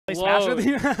smash with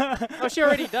you? Oh, she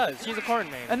already does. She's a corn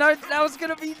main. And that was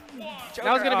gonna be Joker.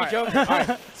 That was gonna be Joker. All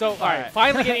right. So, all right. right.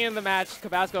 Finally getting in the match,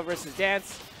 Kobazco versus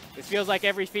Dance. This feels like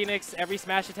every Phoenix, every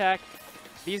smash attack.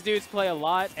 These dudes play a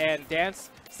lot, and Dance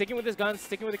sticking with his guns,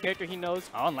 sticking with the character he knows.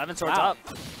 Oh, and 11 swords up.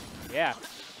 Yeah.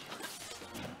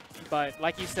 But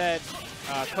like you said,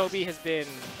 Kobe has been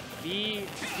the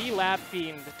lab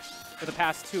fiend for the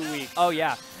past 2 weeks. Oh,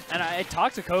 yeah. And I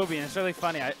talked to Kobe, and it's really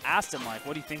funny. I asked him, like,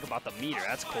 what do you think about the meter?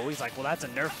 That's cool. He's like, well, that's a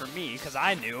nerf for me, because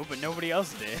I knew, but nobody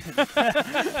else did.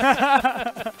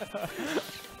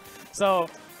 So,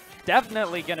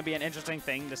 definitely going to be an interesting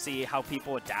thing to see how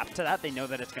people adapt to that. They know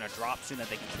that it's going to drop soon, that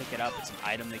they can pick it up. It's an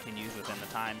item they can use within the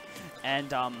time.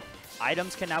 And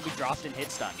items can now be dropped in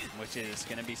hit stun, which is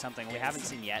going to be something we haven't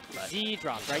seen yet. But Z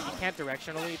drops, right? You can't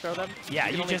directionally throw them. Yeah,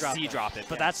 you just Z drop it,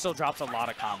 but that still drops a lot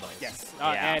of combos. Yes,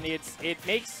 and it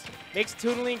makes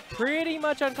Toon Link pretty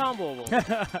much uncomboable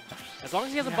as long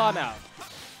as he has a bomb out.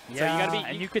 Yeah, so you gotta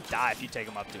be, and you could die if you take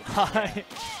him up too high.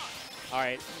 All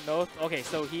right, no, okay,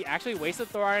 so he actually wasted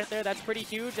Thor Iron there. That's pretty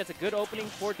huge. That's a good opening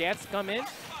for Dance to come in.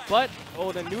 But,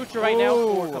 oh, the neutral right now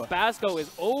for Kobazco is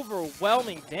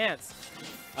overwhelming Dance.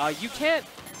 You can't,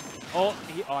 I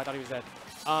thought he was dead.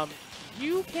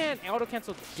 You can't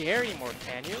auto-cancel Dare anymore,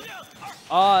 can you?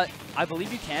 I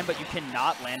believe you can, but you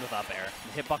cannot land with up air.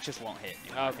 The hitbox just won't hit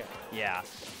you. Okay. Yeah.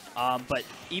 But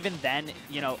even then,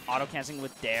 you know, auto-canceling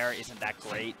with Dare isn't that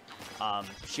great.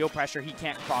 Shield pressure, he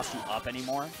can't cross you up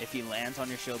anymore. If he lands on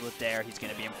your shield with Dare, he's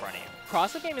going to be in front of you.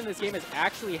 Cross-up game in this game is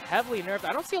actually heavily nerfed.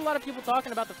 I don't see a lot of people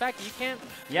talking about the fact that you can't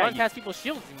run past people's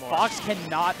shields anymore. Fox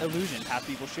cannot illusion past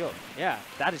people's shield. Yeah.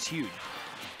 That is huge.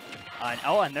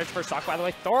 And there's first stock, by the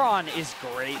way. Thoron is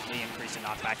greatly increasing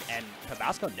knockback, and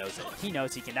Kobazco knows it. He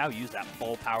knows he can now use that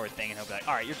full power thing, and he'll be like,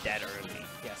 all right, you're dead early.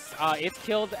 Yes. It's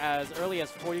killed as early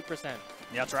as 40%.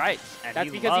 That's right. And that's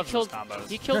because he killed combos.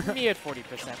 He killed me at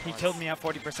 40%. He killed me at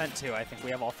 40% too. I think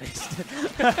we have all faced it.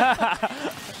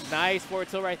 Nice forward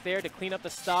tilt right there to clean up the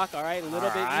stock. All right, a little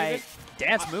bit even.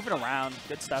 Dance moving around.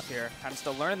 Good stuff here. Kind of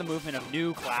still learning the movement of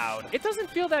new Cloud. It doesn't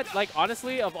feel that, like,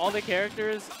 honestly, of all the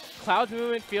characters, Cloud's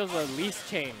movement feels the least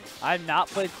changed. I've not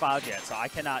played Cloud yet, so I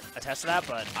cannot attest to that,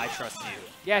 but I trust you.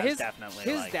 Yeah, his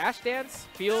dash dance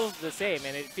feels the same,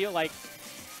 and it feels like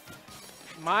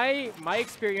my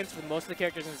experience with most of the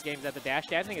characters in this game is that the dash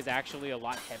dancing is actually a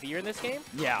lot heavier in this game.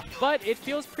 Yeah. But it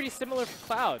feels pretty similar for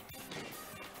Cloud.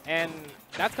 And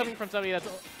that's coming from somebody that's...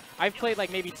 I've played like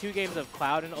maybe 2 games of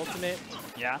Cloud and Ultimate.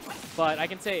 Yeah. But I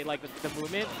can say like the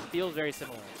movement feels very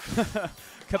similar.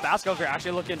 Kobazco are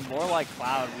actually looking more like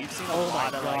Cloud. We've seen a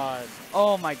lot of like...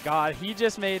 Oh my god. He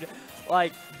just made...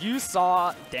 Like, you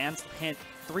saw Dance hit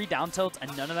 3 down tilts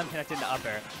and none of them connected to up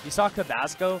air. You saw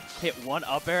Kobazco hit 1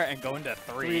 up air and go into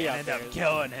 3 and end up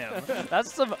killing him.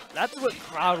 That's what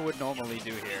Cloud would normally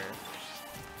do here.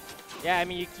 Yeah, I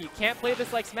mean, you can't play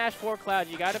this like Smash 4 Cloud.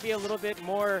 You got to be a little bit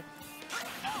more...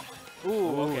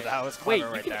 Ooh, okay. That was clever.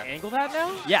 Wait, right you can there. angle that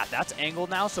now? Yeah, that's angled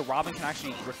now, so Robin can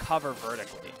actually recover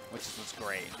vertically, which is what's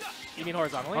great. You mean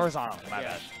horizontally? Horizontally, my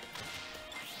bad.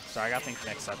 Sorry, I got things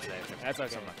mixed up today. That's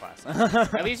okay. My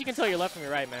class. At least you can tell your left from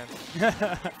your right, man.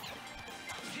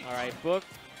 All right, book.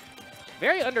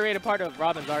 Very underrated part of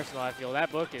Robin's arsenal, I feel.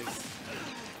 That book is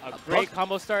a great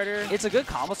combo starter. It's a good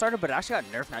combo starter, but it actually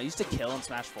got nerfed now. It used to kill in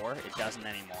Smash 4. It doesn't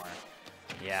anymore.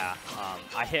 Yeah,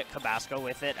 I hit Kobazco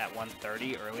with it at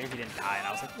 130 earlier. He didn't die, and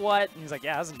I was like, what? And he's like,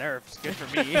 yeah, that's a nerf. It's good for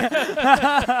me.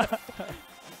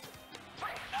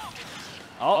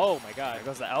 Oh my god. There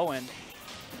goes the Elwin.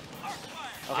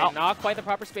 Okay, not quite the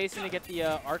proper spacing to get the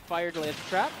arc fire delayed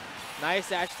trap. Nice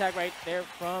dash attack right there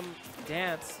from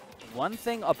Dance. One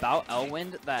thing about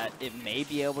Elwind that it may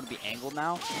be able to be angled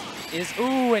now is,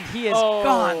 ooh, and he is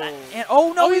gone. And,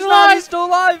 oh no, he's not. He's still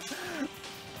alive.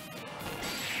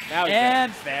 Now he's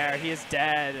dead. Fair. He is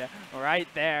dead. Right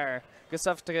there. Good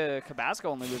stuff to Kobazco,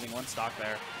 only losing 1 stock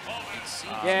there.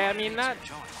 Yeah, I mean, not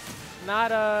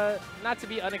to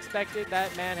be unexpected.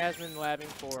 That man has been labbing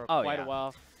for quite a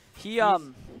while.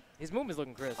 His movement's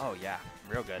looking crisp. Oh yeah,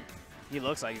 real good. He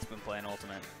looks like he's been playing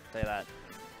Ultimate. I'll tell you that.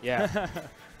 Yeah.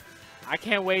 I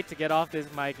can't wait to get off this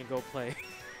mic and go play.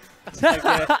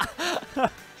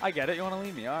 I get it. You want to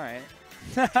leave me? All right.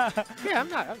 Yeah, I'm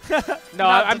not.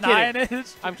 I'm kidding.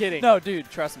 I'm kidding. No, dude,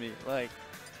 trust me. Like,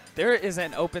 there is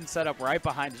an open setup right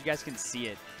behind us. You guys can see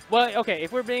it. Well, okay,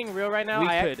 if we're being real right now,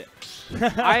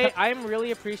 I'm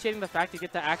really appreciating the fact you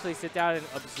get to actually sit down and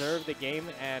observe the game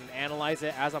and analyze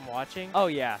it as I'm watching. Oh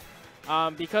yeah.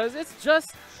 Because it's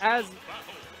just as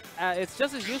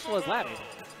useful as labbing.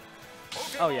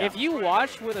 Oh, yeah. If you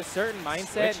watch with a certain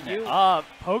mindset, Switching it up.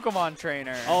 Pokemon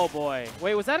Trainer. Oh, boy.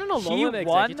 Wait, was that an Alolan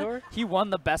Executor? He won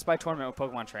the Best Buy tournament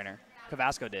with Pokemon Trainer.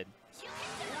 Kobazco did.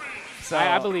 So,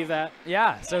 I believe that.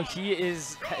 Yeah, so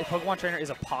Pokemon Trainer is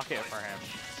a pocket for him.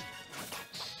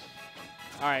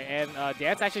 All right, and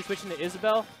Dan's actually switching to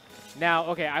Isabelle. Now,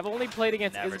 okay, I've only played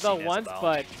against Isabelle once,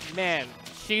 but man,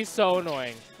 she's so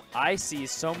annoying. I see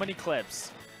so many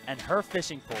clips, and her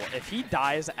fishing pool, if he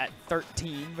dies at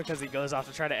 13 because he goes off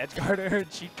to try to edgeguard her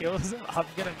and she kills him, I'm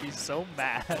going to be so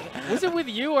mad. Was it with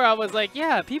you where I was like,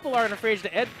 yeah, people aren't afraid to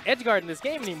edgeguard in this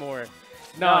game anymore?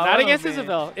 No, not against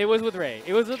Isabelle. It was with Ray.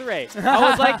 It was with Ray.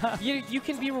 I was like, you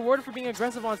can be rewarded for being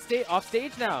aggressive on off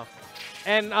stage now.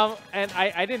 And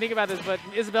I didn't think about this, but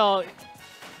Isabelle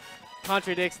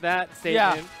contradicts that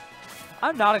statement. Yeah.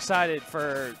 I'm not excited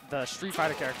for the Street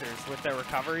Fighter characters with their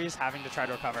recoveries having to try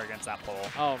to recover against that pole.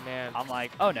 Oh, man. I'm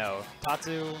like, oh, no.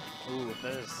 Tatsu. Ooh,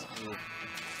 this. Ooh.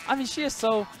 I mean, she is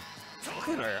so... Look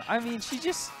at her. I mean, she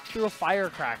just threw a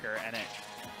firecracker and it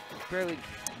barely...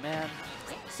 Man.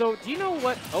 So, do you know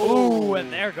what... Oh,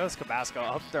 and there goes Kobazco.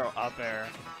 Up throw, up air.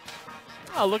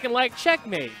 Oh, looking like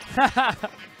checkmate.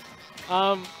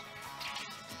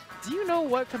 Do you know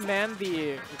what command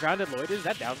the grounded Lloyd is? Is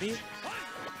that down B?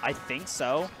 I think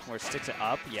so. Where it sticks it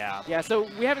up, yeah. Yeah, so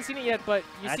we haven't seen it yet, but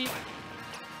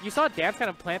you saw Dance kind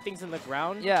of plant things in the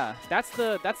ground. Yeah. That's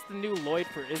the new Lloyd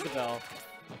for Isabelle.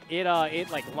 It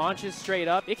like launches straight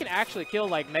up. It can actually kill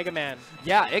like Mega Man.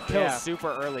 Yeah, it kills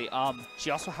super early. She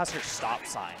also has her stop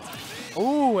sign.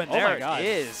 Ooh, and there it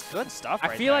is. Good stuff.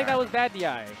 I feel like that was bad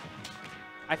DI.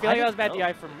 I feel like that was bad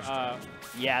DI from.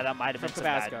 Yeah, that might have been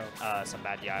Kobazco. Some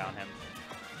bad DI on him.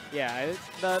 Yeah,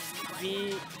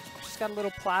 She's got a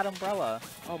little plaid umbrella.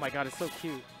 Oh my god, it's so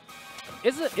cute.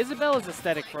 Isabelle is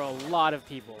aesthetic for a lot of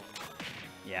people.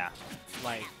 Yeah.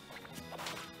 Like,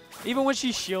 even when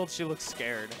she shields, she looks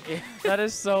scared. That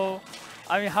is so...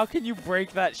 I mean, how can you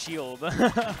break that shield?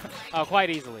 Oh, quite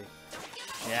easily.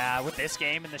 Yeah, with this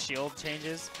game and the shield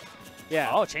changes. Yeah.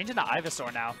 Oh, changing to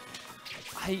Ivysaur now.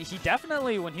 He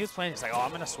definitely, when he was playing, he's like, oh, I'm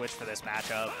going to switch for this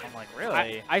matchup. I'm like,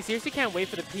 really? I seriously can't wait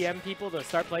for the PM people to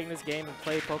start playing this game and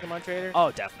play Pokemon Trader.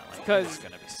 Oh, definitely. Because it's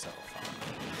going to be so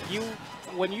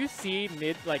fun. When you see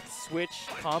switch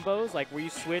combos, like where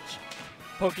you switch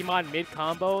Pokemon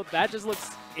mid-combo, that just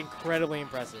looks incredibly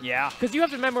impressive. Yeah. Because you have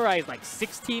to memorize like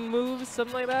 16 moves,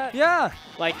 something like that. Yeah.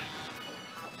 Like,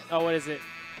 oh, what is it?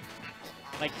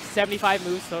 Like 75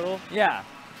 moves total? Yeah.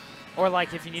 Or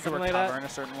like if you need something to recover like in a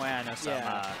certain way, I know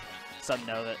some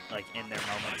know that like in their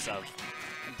moments of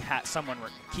someone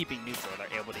keeping neutral,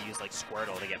 they're able to use like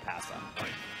Squirtle to get past them.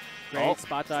 Great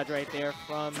spot dodge right there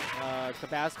from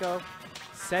Kobazco.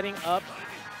 Setting up.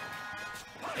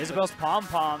 Isabelle's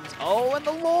pom-poms. Oh, and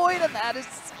the Lloyd, and that is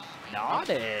not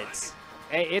it.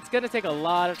 Hey, it's going to take a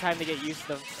lot of time to get used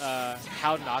to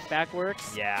how knockback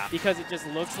works. Yeah. Because it just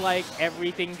looks like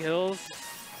everything kills.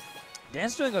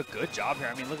 Dan's doing a good job here.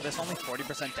 I mean, look at this, only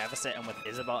 40% deficit, and with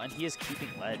Isabelle, and he is keeping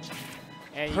ledge.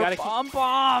 And you gotta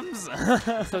pom-poms.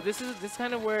 So this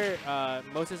kind of where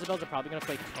most Isabelles are probably gonna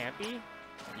play campy.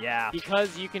 Yeah.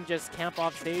 Because you can just camp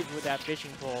off stage with that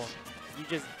fishing pole. You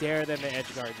just dare them to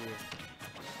edgeguard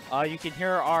you. You can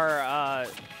hear our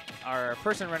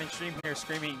person running stream here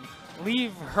screaming,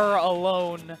 "Leave her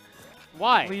alone."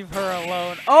 Why? Leave her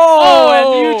alone. Oh,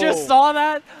 and you just saw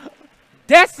that?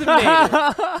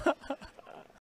 Decimated!